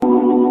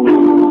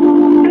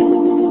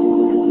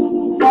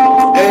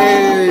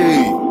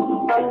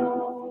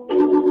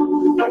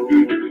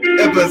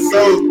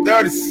episode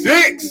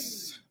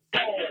 36.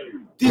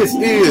 This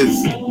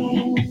is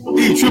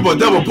the Triple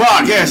Double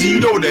Podcast. You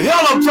know what the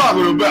hell I'm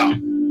talking about.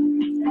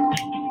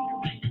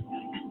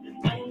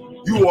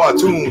 You are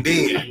tuned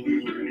in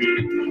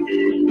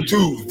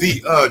to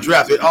the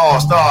Undrafted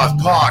All-Stars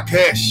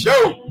Podcast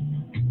Show.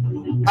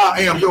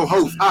 I am your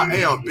host. I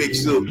am Big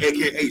Suge,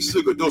 a.k.a.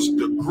 Sugar Dose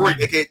the Great,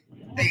 a.k.a.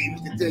 Hey,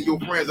 you can tell your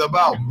friends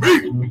about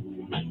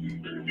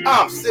me.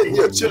 I'm sitting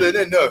here chilling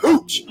in the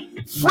hooch,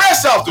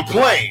 fresh off the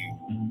plane.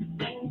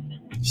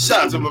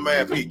 Shout out to my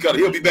man Pete Cutter.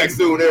 He'll be back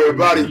soon,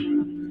 everybody.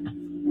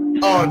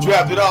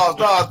 Undrafted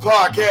All-Stars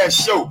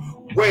Podcast Show,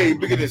 way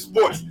bigger than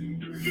sports.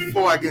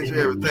 Before I get into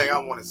everything, I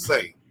want to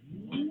say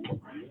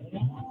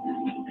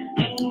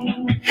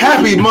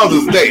Happy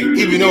Mother's Day,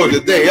 even though it's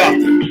the day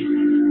after.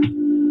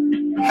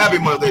 Happy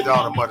Mother's Day to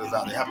all the mothers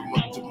out there. Happy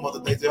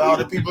Mother's Day to all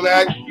the people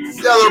that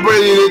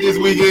celebrated it this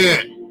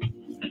weekend.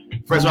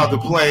 Fresh off the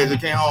plane, I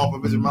came home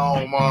and visited my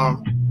own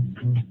mom.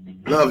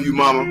 Love you,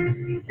 mama.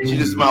 She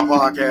listens to my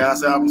podcast. I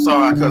said, I'm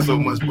sorry I cut so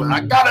much, but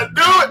I gotta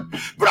do it.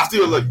 But I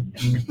still love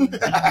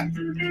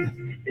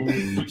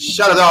you.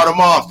 Shout out to all the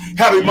moms.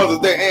 Happy Mother's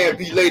Day and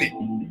belated.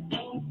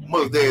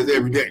 Mother's Day is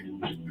every day.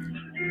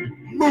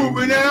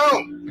 Moving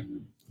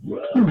on.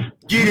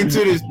 Get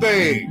into this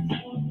thing.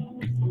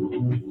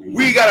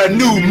 We got a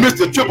new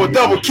Mr. Triple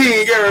Double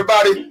King,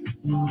 everybody.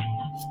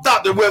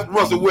 Stop the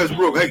Russell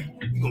Westbrook. Hey,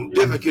 we're going to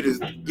definitely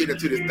get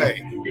into this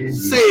thing.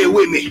 Say it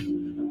with me.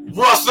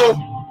 Russell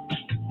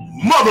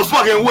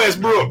motherfucking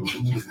Westbrook.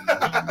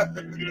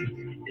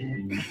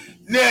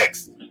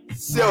 Next,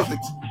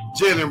 Celtics,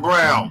 Jaylen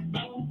Brown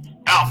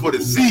out for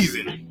the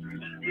season.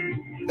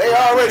 They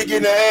already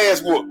getting their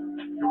ass whooped.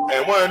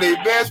 And one of their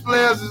best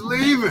players is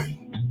leaving.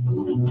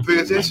 Pay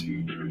attention.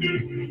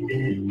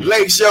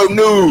 Lake Show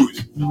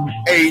News.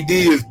 AD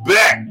is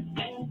back.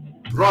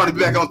 Ronnie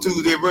back on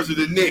Tuesday versus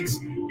the Knicks.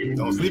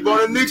 Don't sleep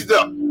on the Knicks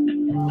though.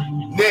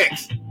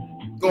 Next,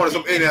 going to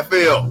some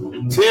NFL.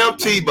 Tim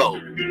Tebow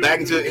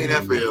back into the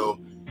NFL.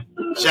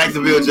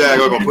 Jacksonville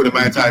Jaguars gonna put him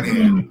at tight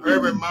end.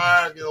 Urban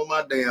Meyer get on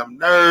my damn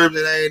nerves,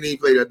 and I ain't even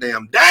played a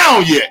damn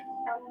down yet.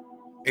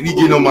 And he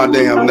getting on my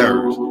damn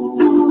nerves.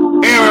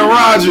 Aaron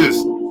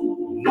Rodgers,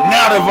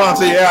 now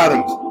Devontae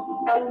Adams.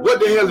 What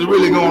the hell is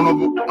really going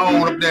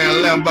on up there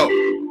in Lambeau?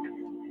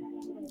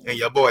 And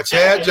your boy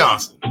Chad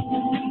Johnson.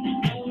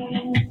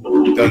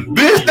 The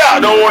bitch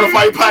out don't want to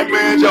fight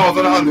Pac-Man Jones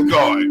on the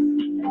undercard.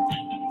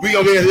 We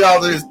gonna get into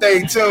y'all to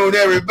stay tuned,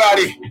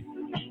 everybody.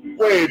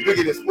 Way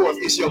bigger than sports.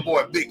 It's your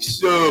boy Big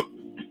Suge.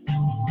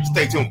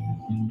 Stay tuned.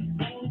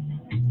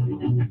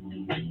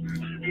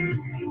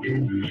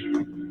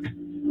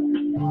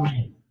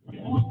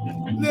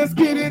 Let's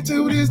get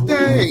into this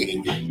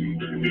thing.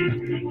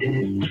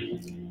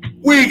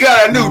 We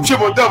got a new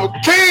Triple Double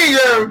King,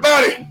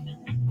 everybody.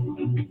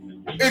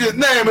 And his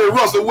name is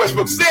Russell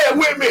Westbrook. Say it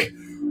with me.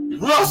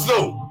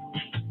 Russell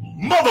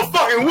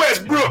motherfucking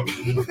Westbrook.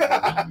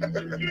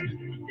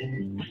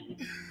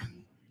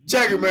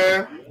 Check it,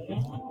 man.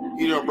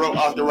 He done broke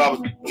Oscar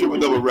Roberts'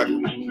 triple-double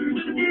record.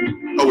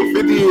 Over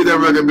 50 years that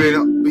record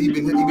he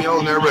been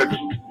holding that record.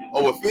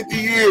 Over 50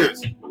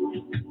 years,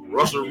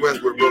 Russell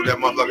Westbrook broke that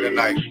motherfucker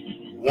tonight.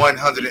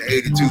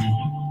 182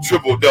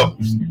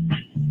 triple-doubles.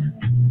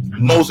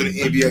 Most in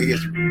the NBA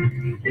history.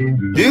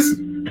 This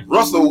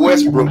Russell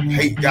Westbrook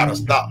hate gotta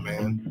stop,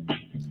 man.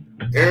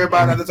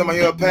 Everybody that's talking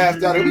about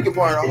passed out, we can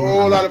point out a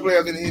whole lot of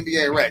players in the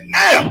NBA right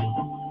now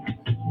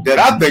that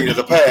I think is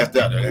a pass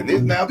out there. And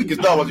this now we can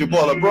start with your boy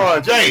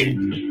LeBron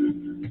James.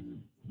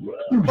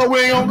 But we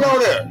ain't gonna go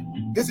there.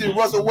 This is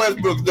Russell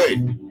Westbrook's day.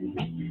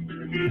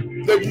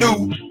 The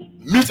new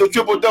Mr.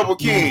 Triple Double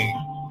King.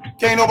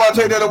 Can't nobody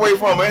take that away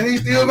from him, and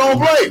he's still gonna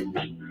play.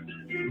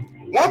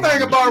 One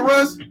thing about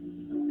Russ,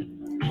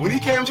 when he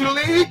came to the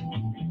league,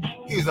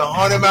 he was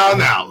 100 miles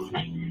an hour.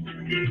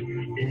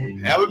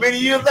 However many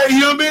years later he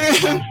done been in,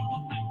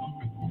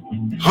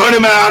 100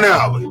 miles an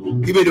hour.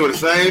 He been doing the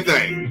same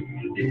thing.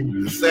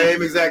 The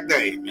same exact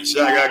thing. His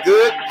shot got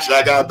good, his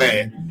shot got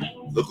bad.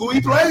 Look who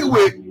he played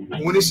with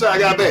when his shot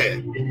got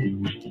bad.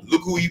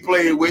 Look who he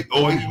played with,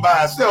 or even by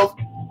himself,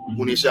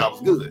 when his shot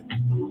was good.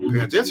 Pay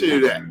attention to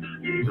that.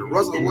 The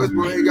Russell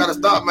Westbrook ain't got to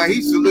stop, man.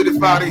 He's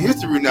solidified in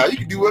history now. You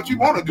can do what you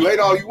want to do. Hate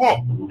all you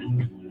want.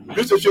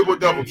 Mr. Triple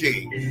Double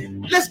King.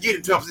 Let's get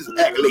into his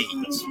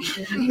accolades.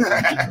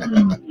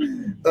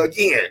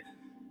 Again,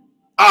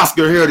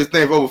 Oscar held this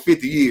thing for over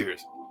 50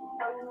 years.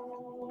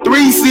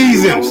 3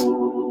 seasons.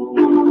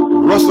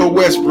 Russell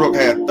Westbrook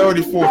had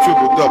 34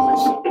 triple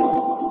doubles.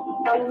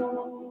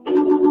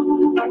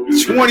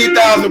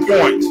 20,000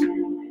 points.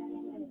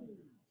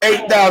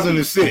 8,000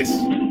 assists.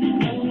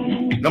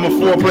 Number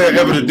 4 player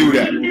ever to do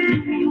that.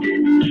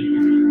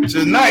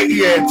 Tonight he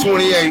had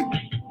 28,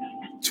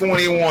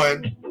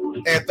 21,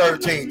 and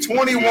 13.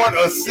 21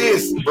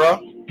 assists, bro.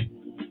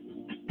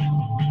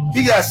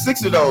 He got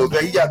 6 of those.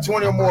 He got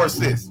 20 or more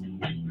assists.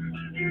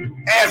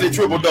 As a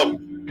triple-double.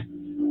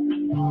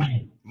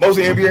 Most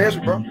of the NBA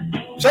history, bro.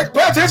 Pay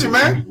attention,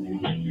 man.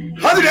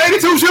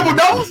 182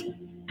 triple-doubles?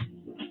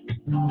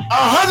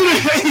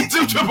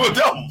 182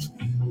 triple-doubles.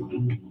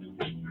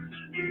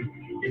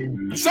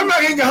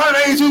 Somebody can get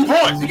 182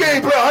 points. You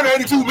can't play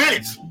 182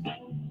 minutes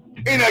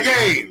in a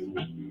game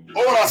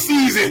or a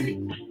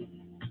season.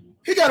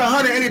 He got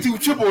 182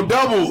 triple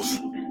doubles.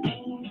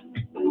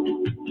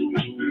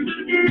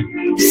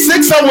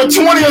 6 over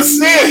 20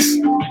 assists.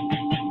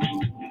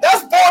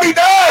 That's 49.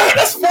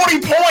 That's 40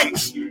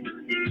 points.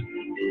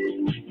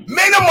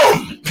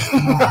 Minimum.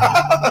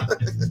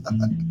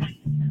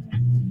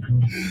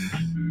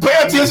 Pay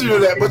attention to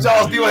that, but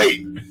y'all still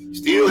hate.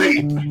 Still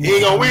hate. He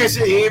ain't gonna win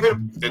shit. He ain't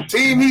been the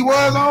team he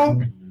was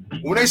on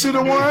when they should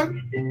have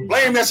won.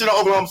 Blame that shit on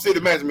Oklahoma City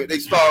management. They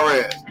star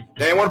ass.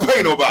 They ain't want to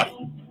pay nobody.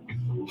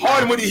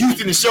 Harden went to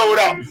Houston and showed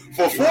out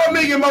for $4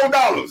 million more.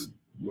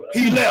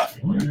 He left.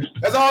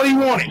 That's all he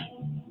wanted.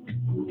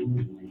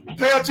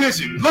 Pay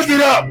attention. Look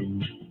it up.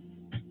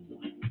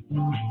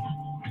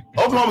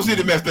 Oklahoma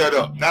City messed that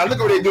up. Now look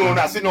what they're doing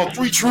now, sitting on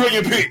 3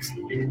 trillion picks.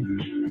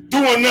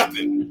 Doing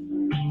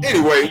nothing.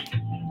 Anyway,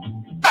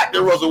 back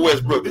to Russell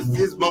Westbrook. This is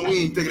his money. We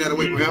ain't taking that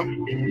away from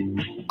him.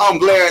 I'm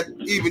glad,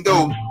 even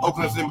though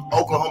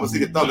Oklahoma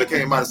City Thunder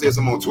came out and said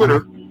something on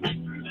Twitter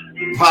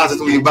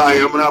positively about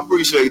him, and I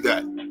appreciate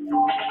that.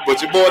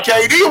 But your boy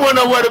KD wasn't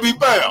nowhere to be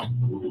found.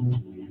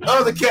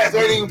 Other cats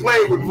ain't even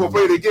played with before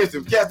played against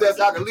him. Cats that's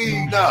out the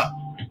league now.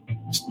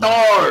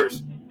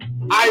 Stars.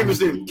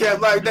 Iverson. Cats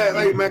like that.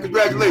 Hey, man,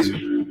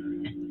 congratulations.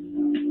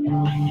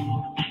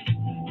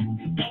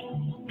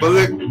 But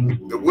look,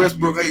 the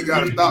Westbrook ain't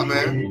got to stop,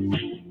 man.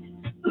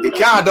 It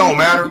kind of don't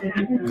matter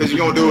because you're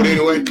going to do it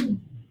anyway.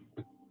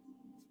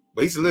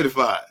 But he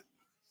solidified.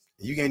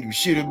 You can't do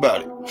shit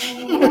about it.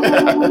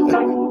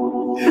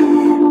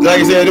 Like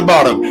I said at the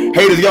bottom,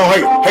 haters gonna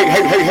hate.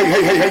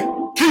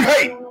 Keep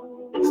hating.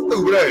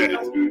 Stupid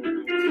ass.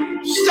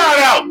 Shout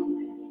out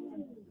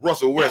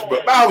Russell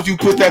Westbrook. Why would you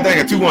put that thing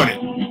at 200?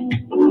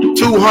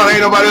 200,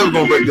 ain't nobody else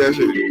gonna break that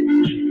shit.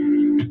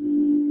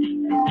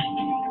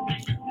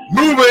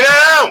 Moving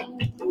on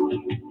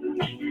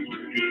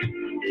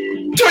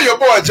to your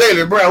boy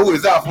Jaylen Brown, who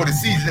is out for the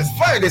season. It's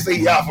funny they say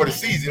he's out for the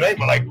season. Ain't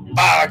but like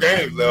 5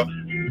 games left,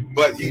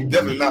 but he's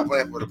definitely not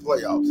playing for the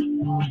playoffs.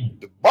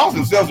 The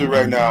Boston Celtics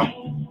right now,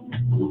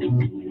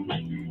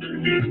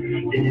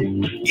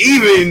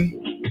 even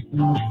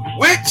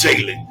with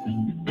Jaylen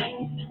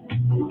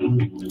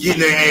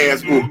getting their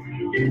ass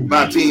whooped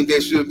by a team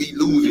that should be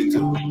losing to.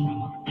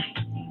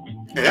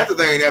 And that's the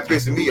thing that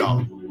pissing me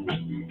off.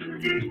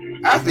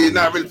 Actually, it's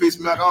not really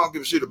pissing me off. I don't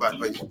give a shit about the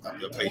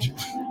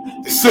Patriots.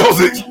 The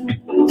Celtics,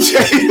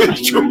 Jaylen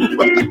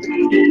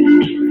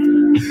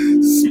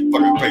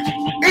fucking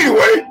Patriots.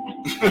 Anyway,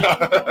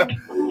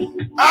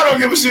 I don't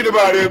give a shit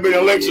about it being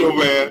an election,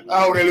 man.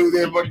 I hope they lose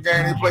every fucking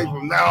game they play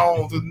from now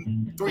on to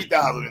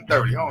 3030.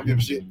 I don't give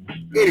a shit.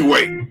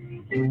 Anyway,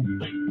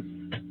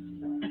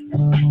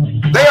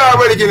 they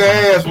already getting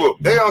their ass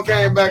whooped. They done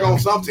came back on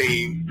some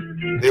team.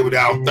 They were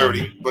down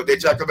 30, but they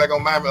tried to come back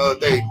on Miami the other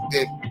day.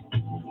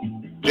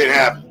 Didn't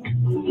happen.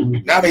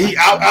 Now that he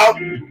out,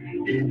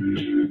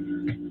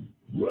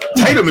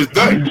 Tatum is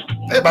done.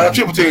 They about to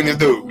triple team this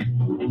dude.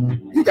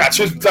 You got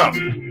Tristan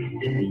Thompson.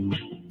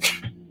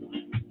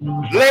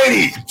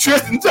 Ladies,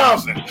 Tristan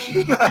Thompson.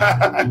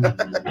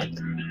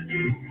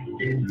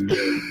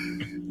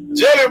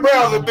 Jaylen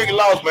Brown's a big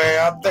loss, man.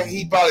 I think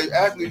he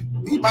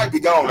might be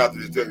gone after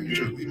this. Tell you the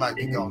truth, he might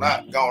be gone.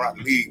 Not gone out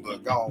the league,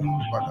 but gone.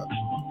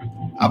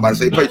 I'm about to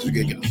say Patriots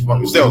can get the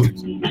fucking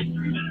Celtics.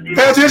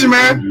 Pay attention,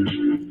 man.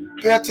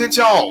 Pay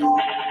attention.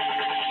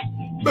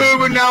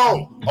 Moving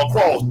on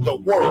across the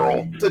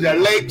world to the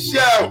Lake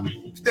Show.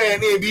 Stay in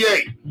the NBA.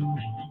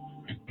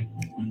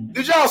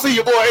 Did y'all see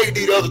your boy AD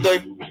the other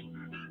day?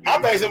 I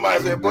think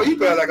somebody said, boy, you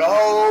feel like a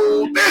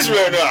whole bitch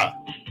right now.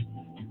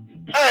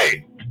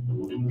 Hey,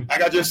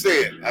 like I just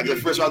said, I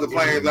just fresh out the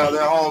planes out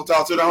there home,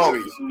 talk to the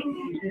homies.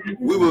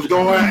 We was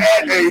going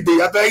at AD.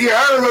 I think he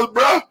heard us,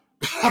 bro.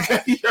 I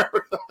think he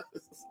heard us.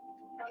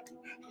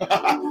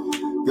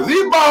 Because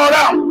he balled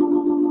out.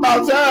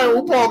 About time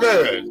with punk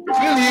ass.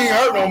 Clearly he ain't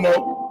hurt no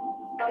more.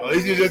 Well,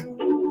 he's just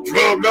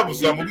drugged up or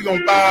something. We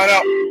gonna find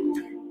out.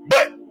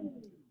 But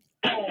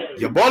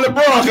your boy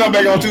LeBron's coming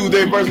back on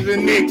Tuesday versus the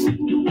Knicks.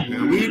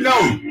 And we know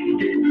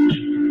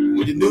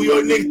what the New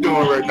York Knicks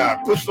doing right now.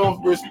 Put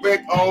some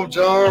respect on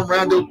Julius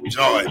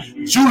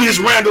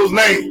Randle's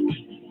name.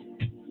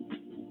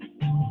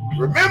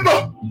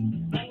 Remember,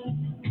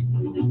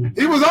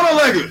 he was on the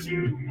Lakers.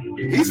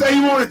 He said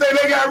he wanted to stay.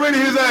 They got rid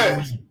of his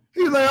ass.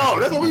 He was like, oh,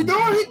 that's what we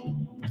doing?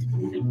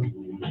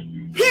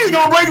 He's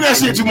going to break that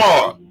shit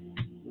tomorrow.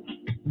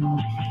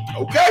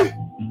 Okay.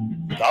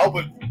 Oh,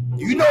 but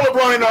you know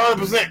LeBron ain't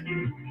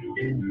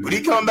 100%. But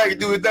he come back and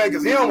do his thing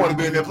because he don't want to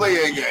be in that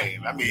play-in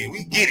game. I mean,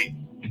 we get it.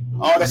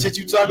 All that shit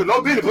you talking,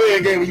 don't be in the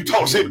play-in game when you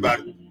talk shit about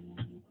it.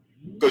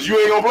 Because you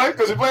ain't going to play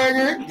because you're playing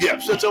game? Yeah,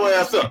 shut your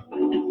ass up.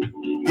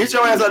 Get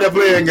your ass out of that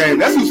play-in game.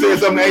 That's who said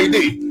something to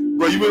AD.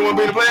 Bro, you really want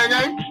to be in the play-in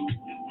game?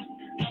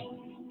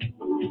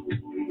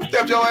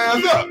 Step your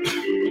ass up.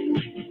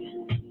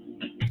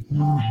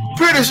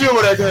 Pretty sure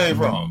where that came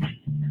from.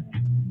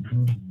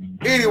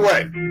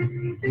 Anyway,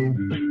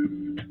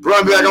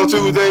 run back on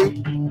Tuesday.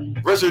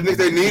 Rest of the Knicks,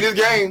 they need this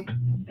game.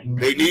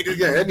 They need this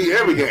game. They need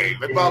every game.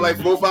 They probably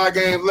like 4 or 5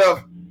 games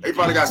left. They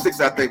probably got 6,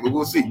 I think, but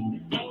we'll see.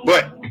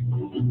 But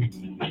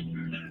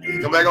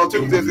come back on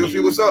Tuesday and see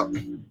what's up.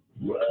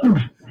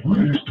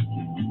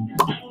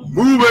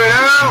 Moving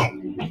on.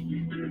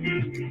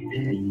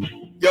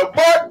 Your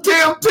boy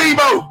Tim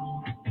Tebow.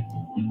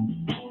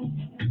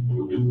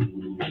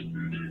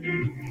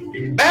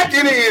 Back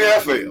in the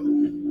NFL.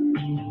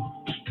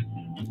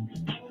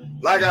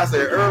 Like I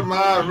said, Urban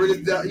Meyer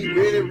really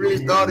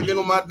started getting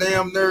on my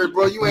damn nerves,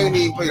 bro. You ain't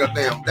even played a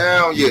damn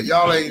down yet.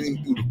 Y'all ain't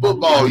even do the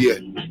football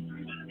yet.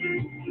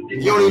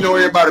 You don't even know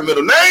everybody's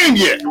middle name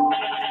yet.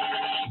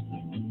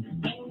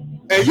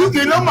 And you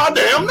getting on my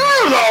damn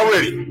nerves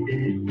already.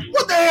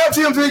 What the hell,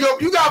 Tim Tebow?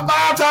 You got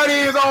 5 tight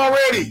ends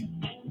already.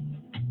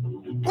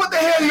 What the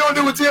hell you gonna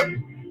do with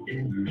Tim?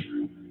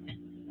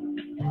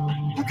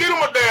 You get on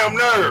my damn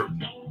nerve.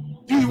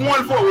 You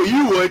 1-4. Well,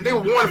 you would. They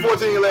were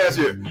 1-14 last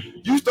year.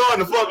 You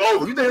starting to fuck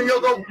over. You think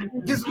you'll go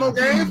get some more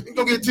games? You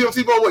gonna get Tim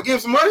Tebow what? Give him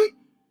some money?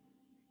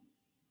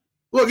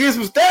 Look, get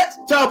some stats?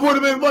 Try to put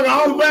him in fucking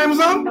Hall of Fame or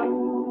something?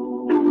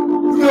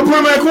 You gonna put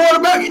him at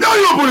quarterback? You know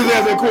you gonna put his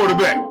ass at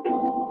quarterback.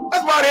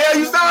 That's why the hell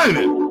you signing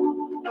it.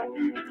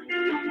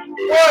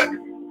 What?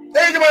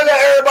 They ain't gonna let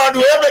everybody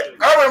do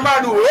everybody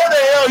do what the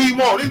hell he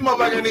want. These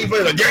motherfuckers ain't even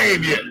played a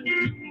game yet.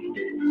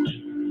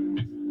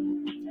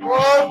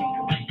 Well,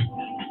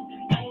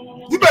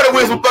 you better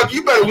win some fucking.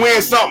 You better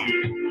win something.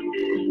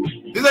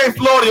 This ain't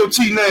Florida, your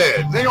cheating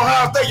ass. This ain't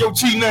Ohio State, your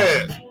cheating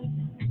ass.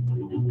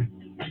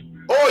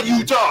 Or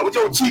Utah with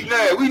your cheating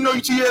ass. We know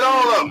you cheated at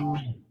all of them.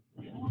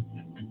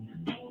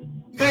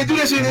 You can't do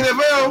that shit in the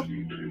NFL.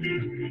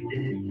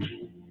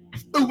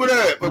 Stupid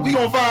ass. But we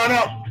gonna find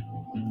out.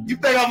 You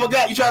think I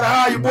forgot? You try to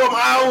hire your boy from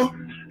Iowa?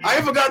 I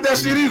ain't forgot that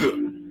shit either.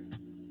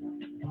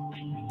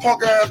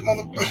 Punk ass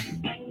motherfucker.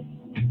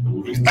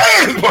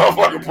 Hey,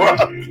 motherfucker, bro.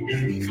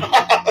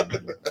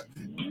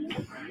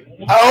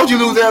 How don't you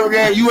lose every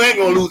game? You ain't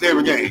gonna lose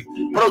every game.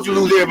 Why don't you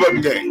lose every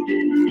fucking game?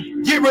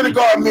 Get rid of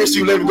Gardner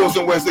Minshew, let him go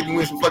somewhere so he can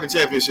win some fucking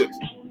championships.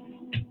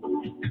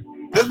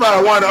 That's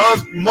probably one of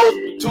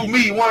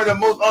the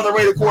most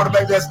underrated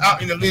quarterbacks that's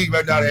out in the league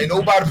right now. There ain't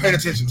nobody paying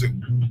attention to.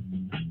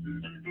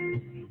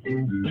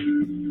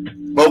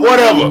 But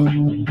whatever.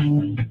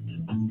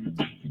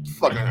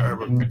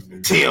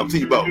 Fucking Tim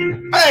Tebow.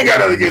 I ain't got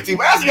nothing against Tebow.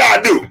 That's what you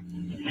gotta do.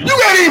 You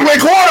gotta even play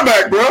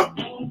quarterback, bro.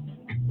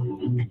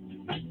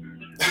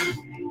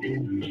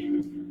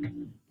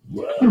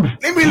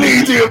 Let me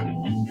leave, Tim.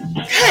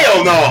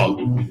 Hell no.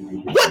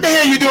 What the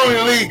hell you doing in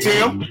the league,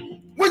 Tim?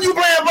 When you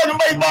playing fucking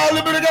baseball a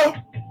little bit ago?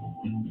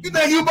 You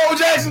think you Bo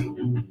Jackson?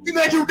 You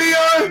think you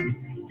Deion?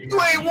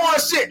 You ain't won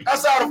shit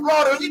outside of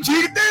Florida. You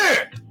cheated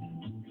there.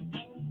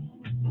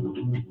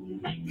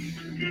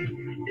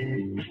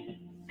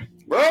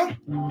 Bro,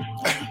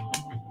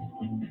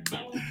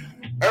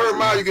 every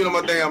mile you get on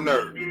my damn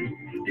nerve.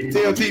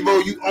 Tim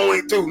Tebow, you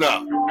 0-2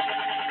 now.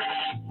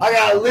 I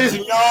gotta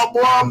listen, y'all,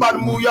 boy. I'm about to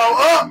move y'all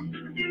up.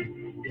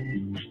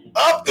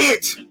 Up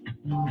it.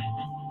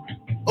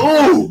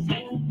 Ooh.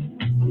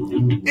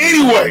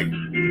 Anyway,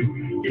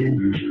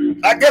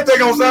 I guess they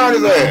gonna sign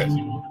his ass.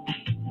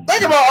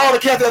 Think about all the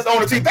cats that's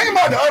on the team. Think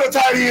about the other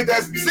tight end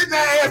that's sitting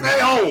their ass at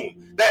home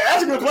that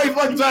actually gonna play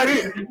fucking tight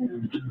end.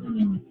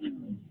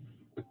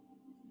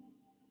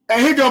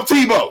 And here comes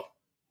Tebow.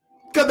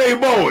 Cause they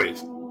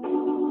boys.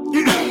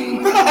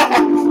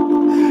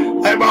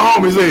 Like my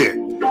homie said,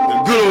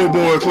 the good old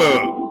boy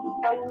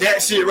club.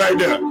 That shit right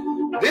there.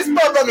 This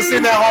motherfucker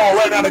sitting at home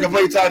right now that can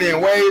play tight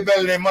end way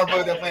better than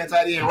motherfuckers that playing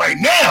tight end right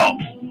now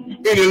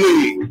in the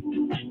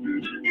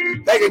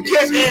league. They can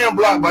catch and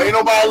block, but ain't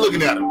nobody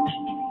looking at him.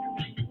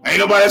 Ain't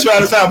nobody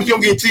trying to stop. But you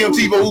don't get Tim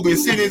Tebow who been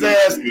sitting his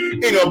ass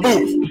in a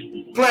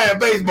booth playing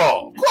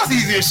baseball. Of course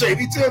he's in shape.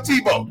 He's Tim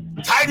Tebow.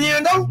 Tight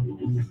end though?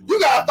 You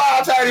got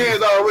 5 tight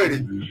ends already.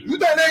 You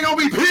think they ain't gonna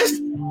be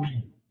pissed?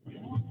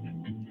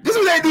 This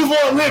is what they do for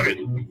a living.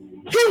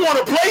 He want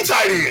to play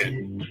tight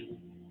end.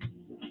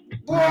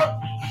 Boy.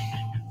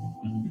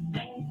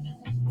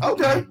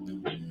 Okay.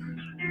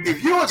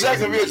 If you're a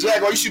Jacksonville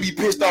Jaguar, you should be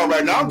pissed off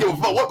right now. I don't give a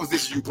fuck what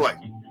position you play.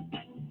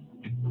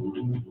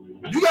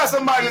 You got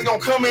somebody that's gonna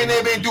come in there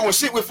and been doing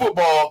shit with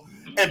football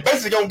and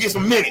basically gonna get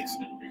some minutes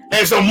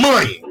and some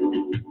money.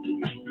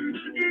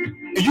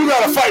 And you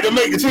gotta fight to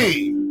make the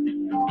team.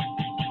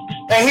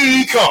 And here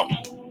he come.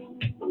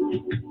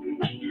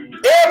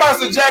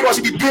 Everybody says Jaguars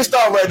should be pissed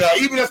off right now.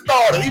 Even the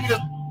starter, I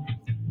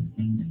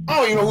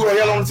don't even know who the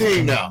hell on the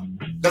team now.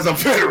 That's a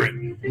veteran.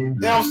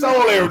 Damn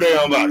soul every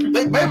damn about it.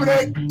 Maybe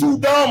they too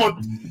dumb or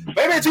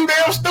maybe they too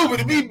damn stupid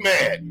to be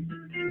mad.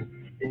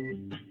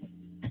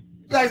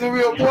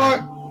 Jacksonville boy.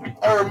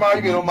 I remind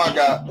you get on my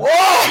guy. Whoa!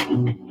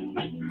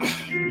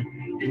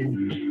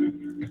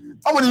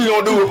 I wasn't even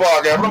gonna do a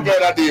podcast, but I'm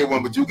glad I did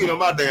one, but you get on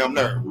my damn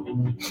nerve.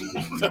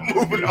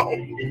 Moving on.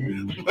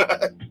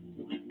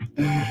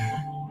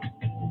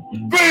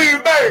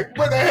 Green Bay,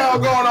 what the hell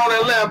going on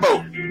in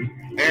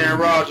Lambeau? Aaron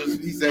Rodgers,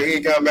 he said he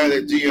ain't coming back,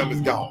 that GM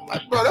is gone.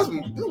 Like, bro, that's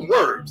some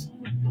words.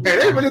 Hey,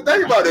 they really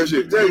think about that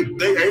shit. They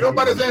ain't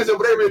nobody saying so,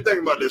 but they really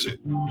think about this shit.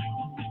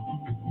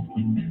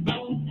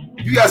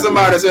 You got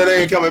somebody that said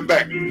they ain't coming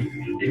back.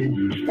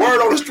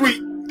 Word on the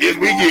street this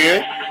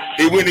weekend,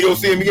 they went to go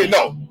see him again.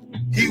 No,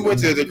 he went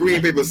to the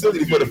Green Bay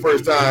facility for the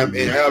first time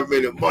in however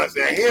many months.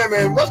 And him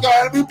and what's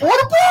going to be torn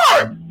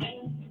apart.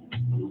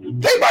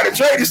 They about to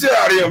trade the shit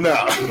out of him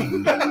now.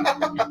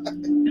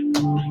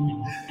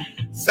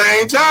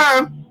 Same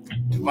time,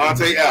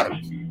 Davante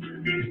Adams.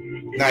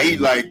 Now he's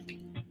like,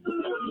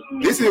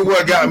 this is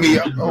what got me.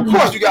 Of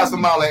course, you got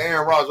somebody like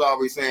Aaron Rodgers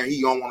always saying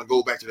he don't want to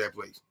go back to that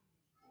place.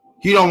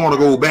 He don't want to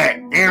go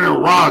back.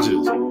 Aaron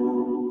Rodgers.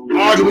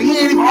 Arguably, he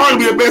ain't even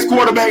arguably the best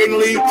quarterback in the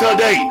league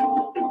today.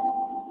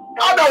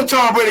 I know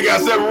Tom Brady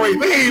got 7 rings,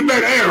 but he ain't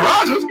better than Aaron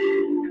Rodgers.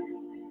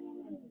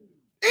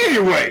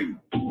 Anyway.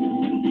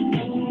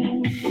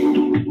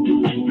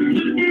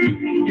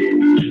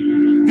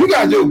 You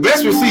got your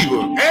best receiver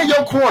and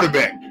your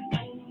quarterback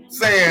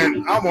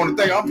saying, I'm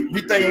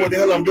rethinking what the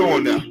hell I'm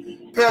doing now.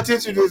 Pay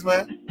attention to this,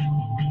 man.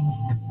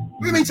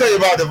 Let me tell you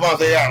about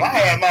Davante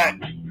Adams.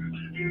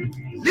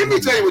 Let me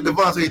tell you what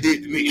Davante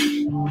did to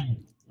me.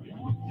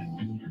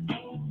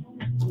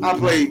 I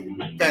played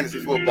fantasy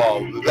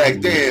football.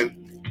 Back then,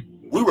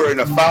 we were in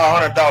a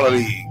 $500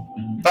 league.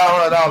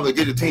 $500 to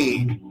get a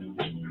team.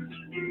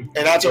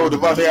 And I chose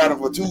Davante Adams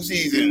for 2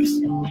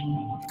 seasons.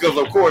 Because,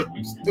 of course,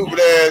 stupid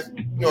ass,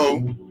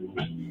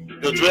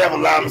 the draft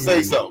allowed him to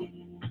say so.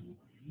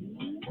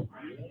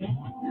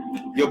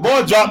 Your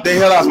boy dropped the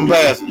hell out some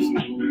passes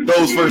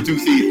those first 2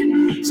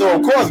 seasons. So,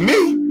 of course, me,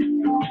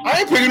 I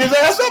ain't picking his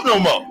ass up no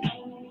more.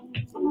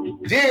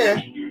 Then,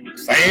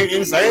 in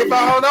the same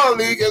 $500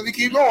 league as we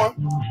keep going.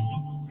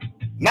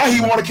 Now he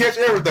want to catch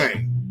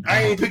everything.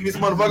 I ain't picking this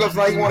motherfucker up, so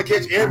now he want to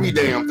catch every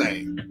damn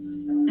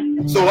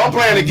thing. So I'm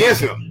playing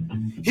against him.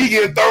 He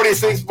getting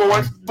 36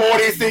 points,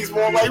 46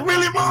 points. Like,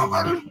 really,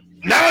 motherfucker?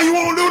 Now you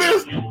want to do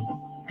this?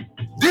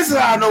 This is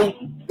how I know.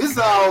 This is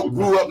how I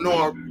grew up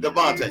knowing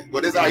Davante.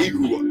 But this is how he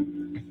grew up.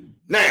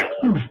 Now,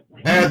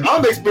 as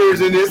I'm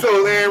experiencing this,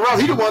 so Aaron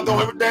Rodgers, he the one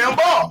throwing every damn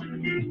ball.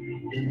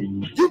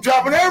 You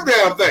dropping every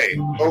damn thing.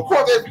 Of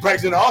course, they're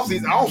practicing in the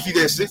offseason. I don't see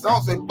that shit. So I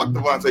don't say fuck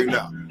Davante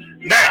now.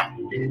 Now,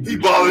 he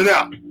balling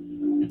out.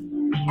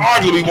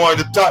 Arguably one of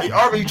the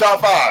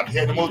top 5. He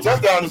had the most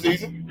touchdowns this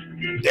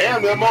season.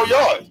 Damn, there more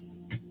yards.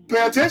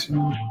 Pay attention.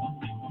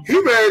 He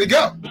ready to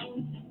go.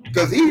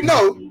 Because he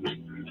know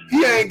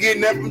he ain't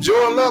getting that from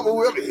Jordan Love or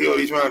whoever the hell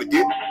he's trying to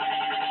get.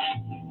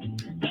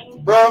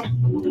 Bro,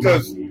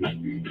 because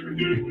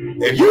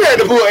if you had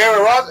to pull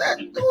Aaron Rodgers,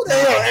 who the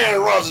hell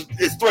Aaron Rodgers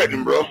is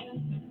threatening, bro?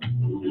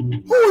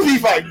 Who is he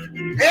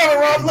fighting? Aaron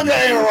Rodgers? Look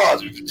at Aaron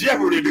Rodgers.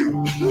 Jeopardy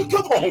dude.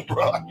 Come on,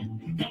 bro.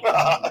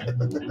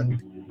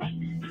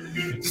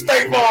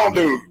 State Farm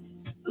dude.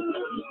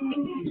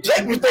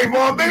 Jack from State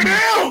Farm, big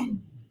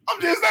damn. I'm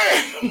just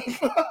saying.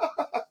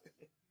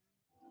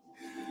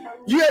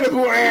 You had to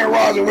put Aaron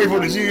Rodgers away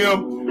from the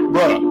GM,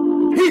 bro.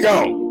 He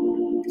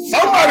gone.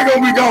 Somebody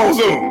gonna be gone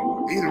soon.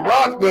 Either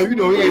Rodgers, but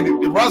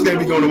the Rodgers gonna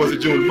be gone until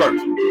June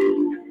 1st.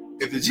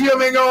 If the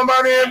GM ain't gone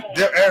by then,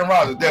 Aaron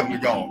Rodgers definitely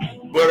gone.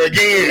 But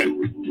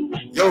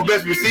again, your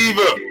best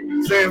receiver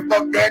saying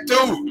fuck that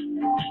too.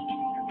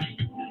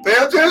 Pay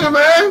attention,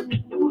 man.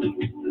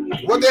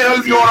 What the hell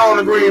is going on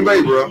in Green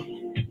Bay, bro?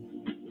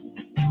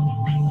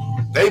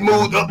 They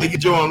moved up to get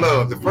Jordan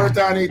Love. The first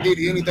time they did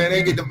anything, they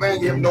didn't get the man,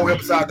 give him no help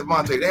beside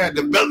Davante. They had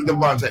developed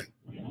Davante.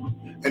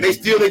 And they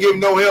still didn't give him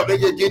no help. They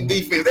just getting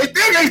defense. They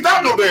still can't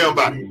stop no damn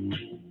body.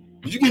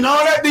 But you getting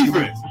all that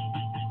defense.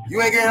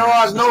 You ain't getting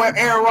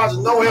Aaron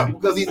Rodgers no help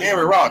because he's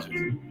Aaron Rodgers.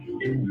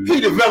 He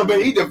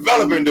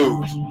developing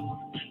dudes.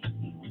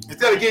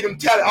 Instead of getting them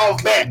tatted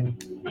off back.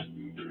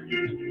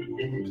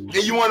 And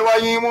you wonder why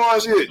you ain't won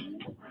shit.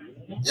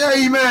 Yeah,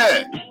 he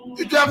mad.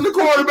 You dropping the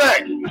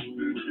quarterback.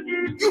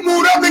 You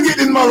moved up to get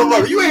this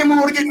motherfucker. You ain't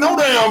moved to get no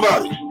damn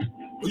body.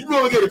 You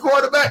going to get a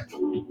quarterback?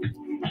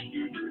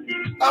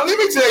 Now, let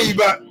me tell you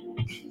about,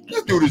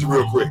 let's do this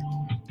real quick.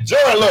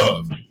 Jordan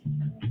Love.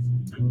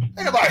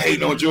 Ain't nobody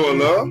hating on Jordan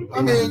Love.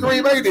 I mean,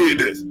 Green Bay did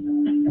this.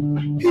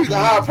 He's a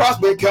high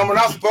prospect coming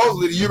out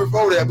supposedly the year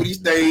before that, but he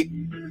stayed.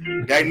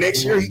 That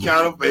next year, he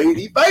kind of faded.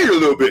 He faded a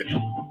little bit.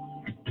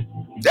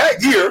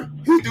 That year,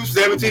 he threw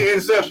 17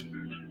 interceptions.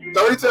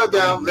 30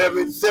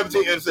 touchdowns,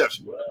 17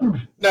 interceptions.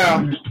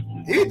 Now,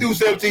 he threw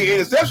 17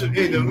 interceptions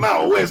in the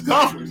Mountain West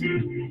Conference.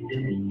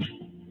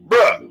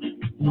 Bruh,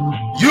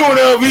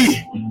 UNLV,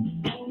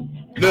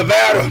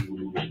 Nevada,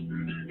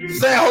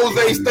 San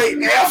Jose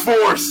State Air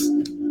Force,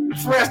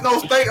 Fresno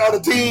State are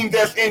the teams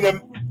that's in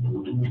the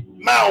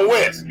Mountain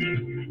West.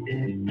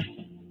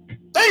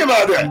 Think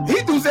about that. He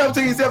threw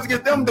 17 interceptions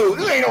against them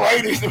dudes. There ain't no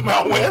haters in the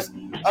Mountain West.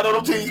 I know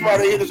them teams might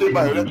hate this shit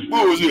about it. That's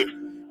bullshit.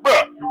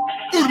 Bruh,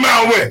 through the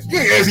Mountain West. You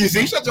ain't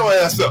SEC. Shut your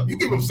ass up. You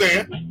get what I'm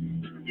saying?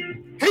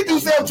 He threw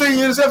 17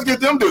 interceptions against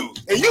them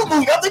dudes. And you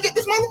moved up to get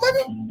this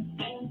motherfucker?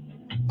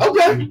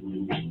 Okay.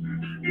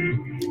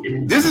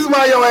 This is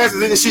why your ass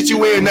is in the shit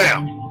you in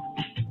now.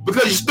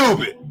 Because you're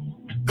stupid.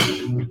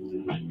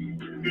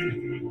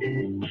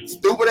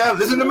 Stupid ass.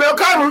 Listen to Mel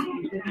Kiper.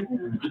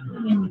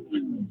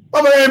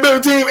 Mama ain't been a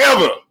team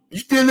ever. You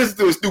still listen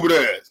to his stupid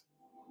ass.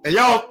 And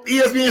y'all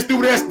ESPN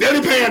stupid ass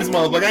steady paying this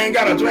motherfucker. I ain't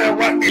got a draft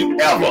right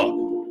ever.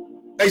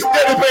 They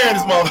steady paying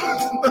this motherfucker.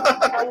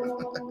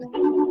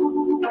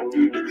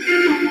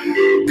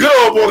 Good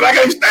old boys. I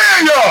can't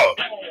stand y'all.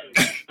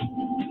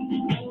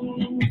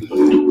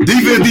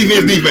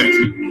 Defense.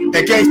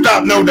 And can't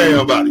stop no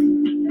damn body.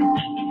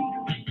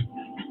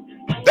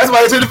 That's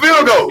why they took the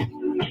field goal.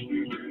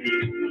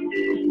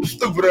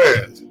 Stupid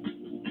ass.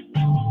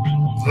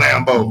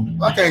 Lambo.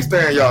 I can't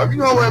stand y'all. You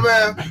know what,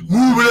 man?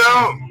 Move it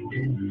out.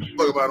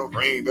 Fuck about no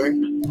Green Bay.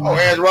 Oh,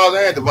 Andrew Ross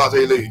and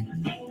Devontae Lee.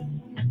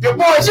 Your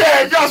boy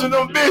Chad Johnson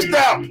done bitched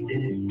out.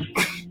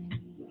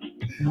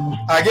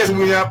 I guess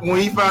when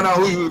he found out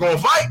who he was going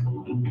to fight,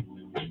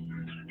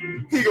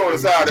 he going to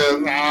decide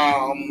that,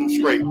 nah, I'm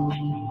straight.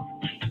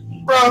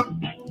 Bro,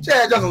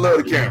 Chad Johnson love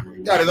the camera.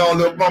 Got his own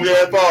little funky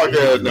ass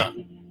podcast now.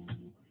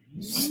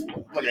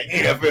 Like an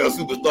NFL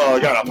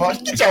superstar got a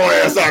punch. Get your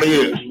ass out of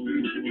here.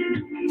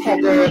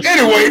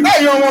 Anyway, now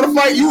you don't want to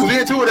fight. You was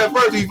into it at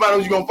first. You found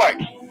out you going to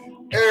fight.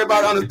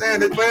 Everybody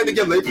understand they played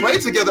together. They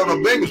played together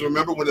on the Bengals,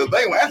 remember, when the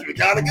Bengals were actually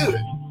kind of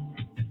good.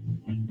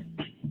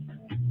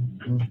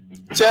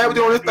 Chad was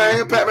doing his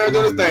thing. Pac-Man was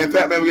doing his thing.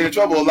 Pac-Man was getting in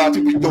trouble. A lot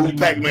of people know who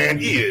Pac-Man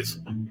is.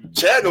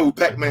 Chad know who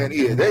Pac-Man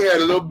is. They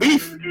had a little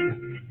beef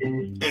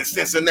in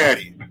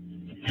Cincinnati.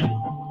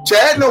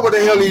 Chad know what the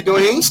hell he's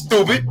doing. He ain't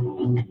stupid.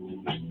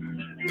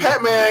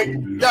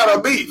 Pac-Man got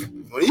a beef.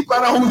 When he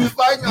found out who he was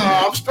fighting,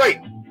 I'm straight.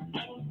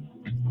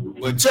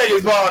 Well, check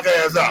his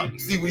podcast out.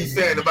 See what he's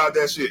saying about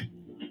that shit.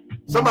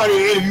 Somebody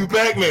interview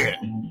Pac-Man.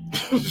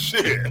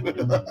 Shit.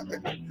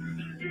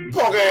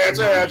 Punk ass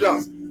Chad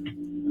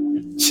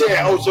Johnson.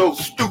 Chad Ocho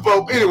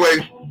Stupo.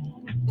 Anyway,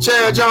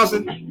 Chad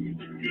Johnson,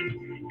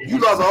 you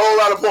lost a whole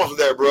lot of points with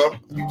that, bro.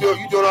 You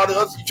doing all the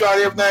other, you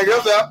tried everything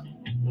else out.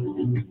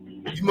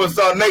 You must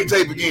saw Nate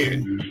tape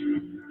again.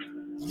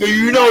 So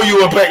you know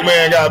you and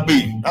Pac-Man got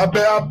beat. I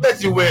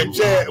bet you when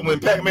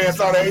Pac-Man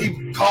saw that,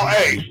 he called,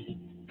 hey,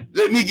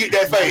 let me get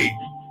that fade.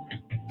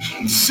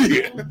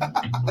 Shit.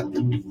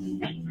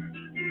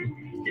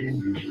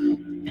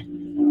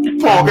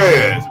 Punk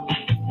ass.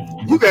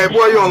 You can't,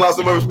 boy, you don't lost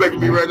so much respect for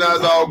me right now.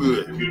 It's all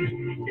good.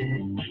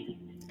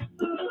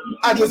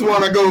 I just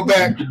want to go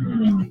back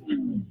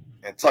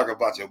and talk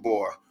about your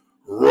boy,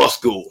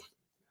 Russell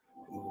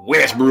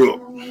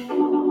Westbrook.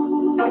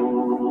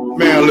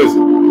 Man,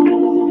 listen.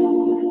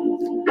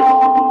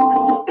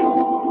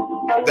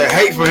 The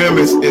hate for him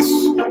is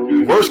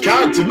worse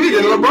kind to me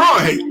than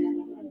LeBron hate.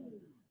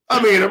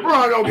 I mean,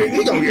 LeBron gonna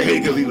get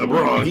hate because he's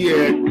LeBron. He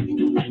had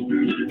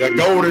the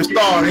golden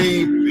star.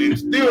 And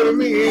still to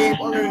me,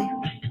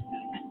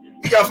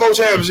 he got 4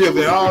 championships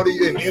and all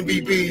these and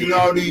MVP and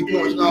all these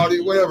points and all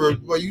these whatever.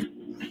 But you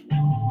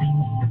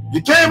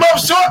came up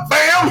short,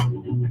 fam.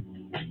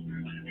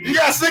 You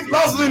got 6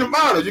 losses in the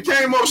finals. You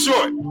came up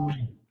short.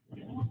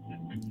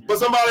 But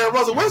somebody like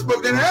Russell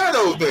Westbrook didn't have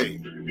those things.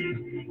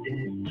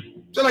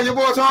 Just like your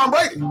boy Tom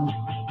Brady.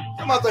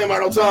 I'm not thinking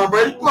about no Tom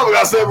Brady. Mother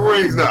got 7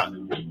 rings now.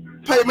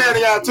 Peyton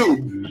Manning got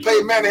 2.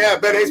 Peyton Manning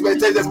had better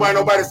expectations. That's why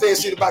nobody saying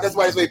shit about. That's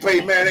why they say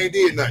Peyton Manning ain't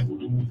did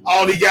nothing.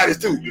 All he got is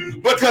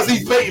 2. Because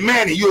he's Peyton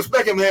Manning, you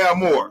expect him to have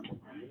more.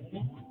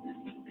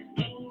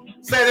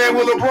 Say that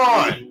with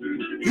LeBron.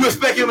 You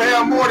expect him to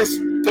have more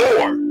than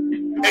 4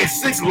 and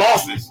 6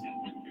 losses.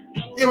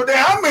 You know,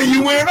 how many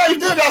you win now? You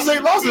still got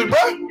 6 losses,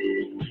 bro.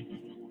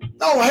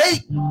 Don't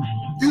hate.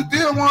 You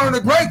still one of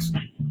the greats.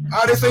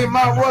 How they say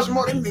Mount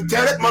Rushmore, they can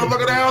tear that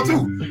motherfucker down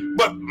too.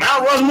 But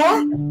Mount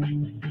Rushmore,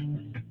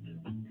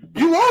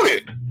 you want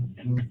it.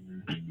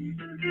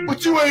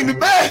 But you ain't the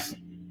best.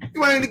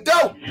 You ain't the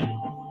GOAT.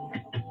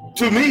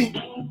 To me,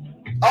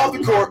 off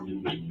the court,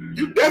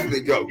 you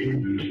definitely go.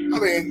 I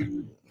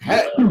mean,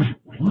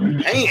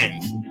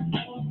 hands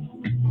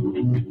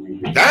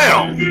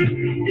down.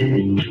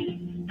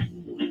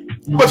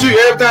 But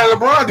every time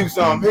LeBron do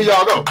something, here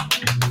y'all go.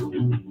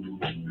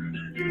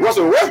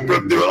 Russell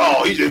Westbrook do it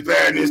all. He just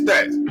bad in his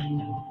stats.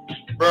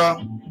 Bro.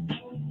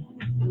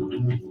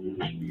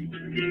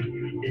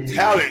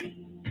 Talent.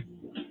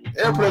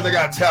 Every player that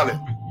got talent.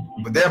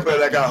 But that player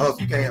that got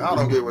hustle. You can't, I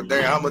don't give a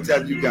damn how much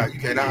talent you got. You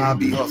cannot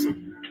be hustle.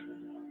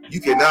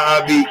 You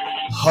cannot be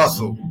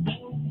hustle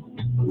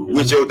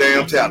with your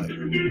damn talent.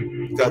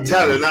 Because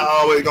talent is not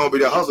always going to be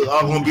there. Hustle is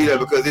always going to be there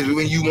because it's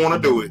when you want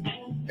to do it.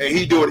 And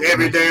he do it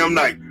every damn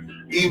night.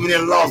 Even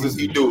in losses,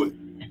 he do it.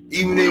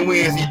 Even in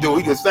wins, he do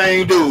it. He the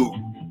same dude.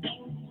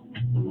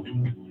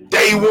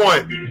 Day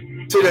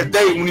 1 to the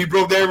day when he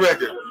broke that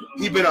record.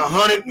 He been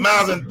 100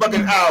 miles an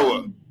fucking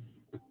hour.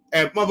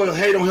 And motherfuckers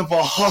hate on him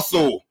for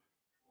hustle.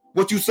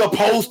 What you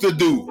supposed to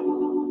do.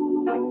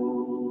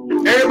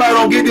 Everybody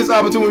don't get this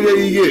opportunity that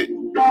he get.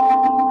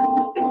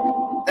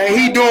 And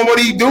he doing what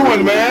he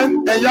doing,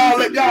 man. And y'all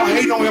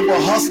hate on him for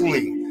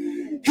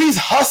hustling. He's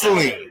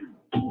hustling.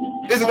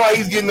 This is why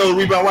he's getting no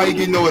rebound, why he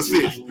getting no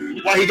assists,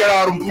 why he got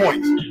all them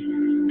points.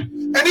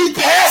 And he's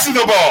passing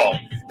the ball.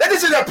 That is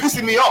shit that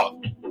pissing me off.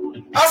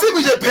 I see if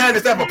we just passing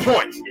this type of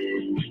points.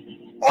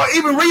 Or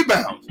even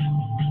rebounds.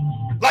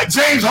 Like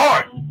James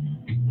Harden.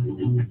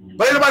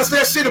 But anybody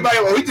say shit about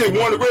him, oh, he just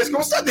won the greatest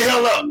score. Shut the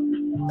hell up.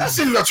 That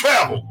shit is a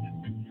travel.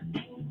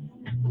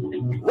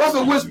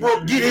 Russell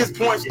Westbrook get his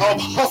points off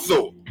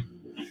hustle.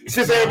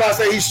 Since everybody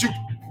say he shoot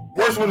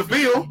worse from the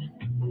field,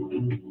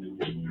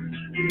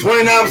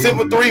 29%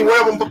 for three,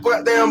 whatever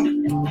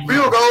damn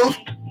field goes.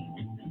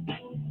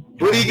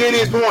 But he getting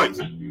his points.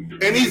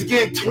 And he's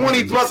getting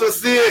 20 plus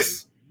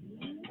assists.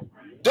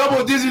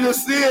 Double-digit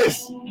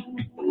assists.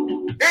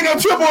 And a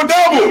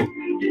triple-double.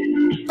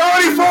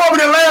 34 in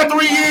the last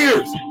 3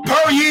 years.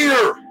 Per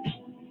year.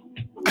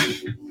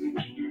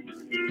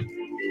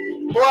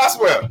 Boy, I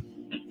swear.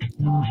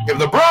 If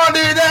LeBron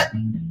did that,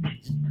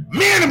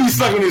 men would be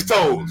sucking his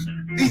toes.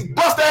 These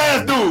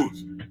bust-ass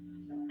dudes.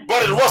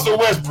 But it's Russell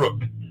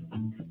Westbrook.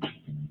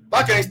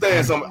 I can't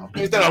stand I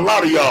can't stand a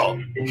lot of y'all.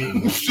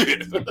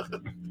 Shit.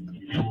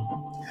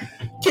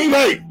 King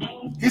Hay,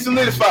 he's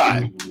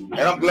solidified.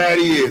 And I'm glad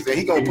he is. And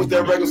he gonna put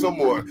that record some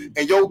more.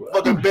 And your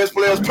fucking best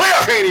player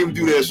can't even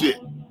do that shit.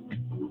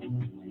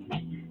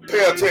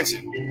 Pay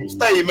attention.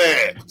 Stay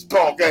mad.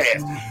 Punk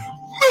ass.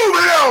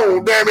 Moving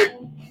on, damn it.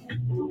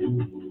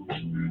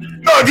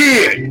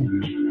 Again.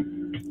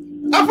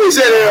 I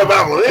appreciate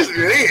everybody for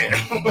listening in.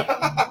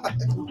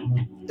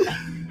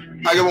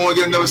 I just want to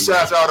get another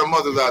shout out to all the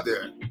mothers out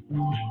there.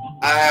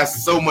 I had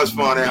so much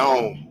fun at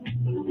home.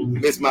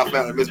 Miss my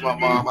family, miss my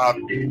mom. I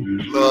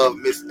love,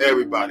 miss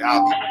everybody.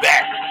 I'll be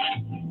back.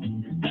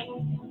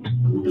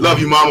 Love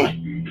you, mama.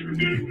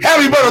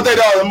 Happy birthday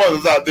to all the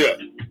mothers out there.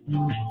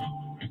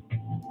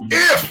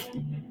 If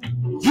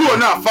you are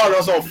not following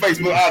us on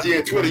Facebook, IG,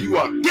 and Twitter, you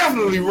are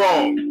definitely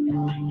wrong.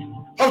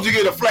 Hope you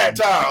get a flat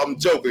tire. I'm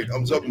joking.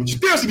 You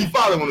still should be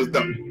following us,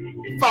 though.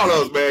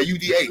 Follow us, man.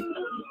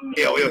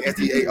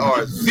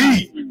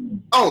 UDALLSTARZ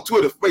on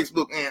Twitter,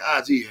 Facebook, and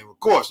IG. And of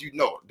course, you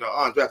know the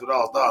Undrafted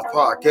All Stars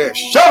Podcast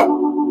Show.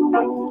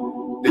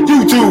 The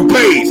YouTube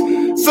page.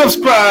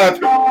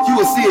 Subscribe. You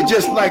will see it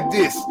just like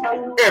this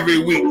every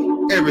week,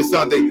 every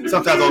Sunday,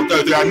 sometimes on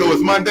Thursday. I know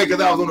it's Monday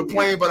because I was on the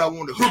plane, but I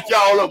want to hook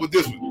y'all up with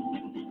this one.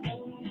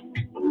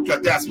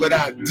 Because that's what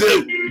I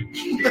do.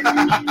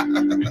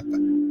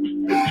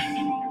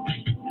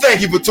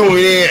 Thank you for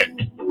tuning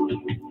in.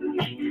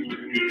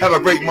 Have a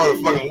great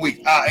motherfucking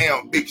week. I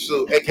am Big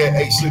Shug,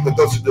 a.k.a. Sleeper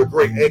Doses the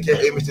Great,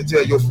 a.k.a. Mr.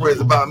 Tell Your Friends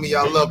About Me.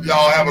 I love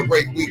y'all. Have a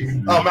great week.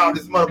 I'm out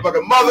this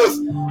motherfucking mothers.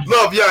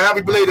 Love y'all.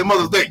 Happy belated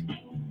Mother's Day.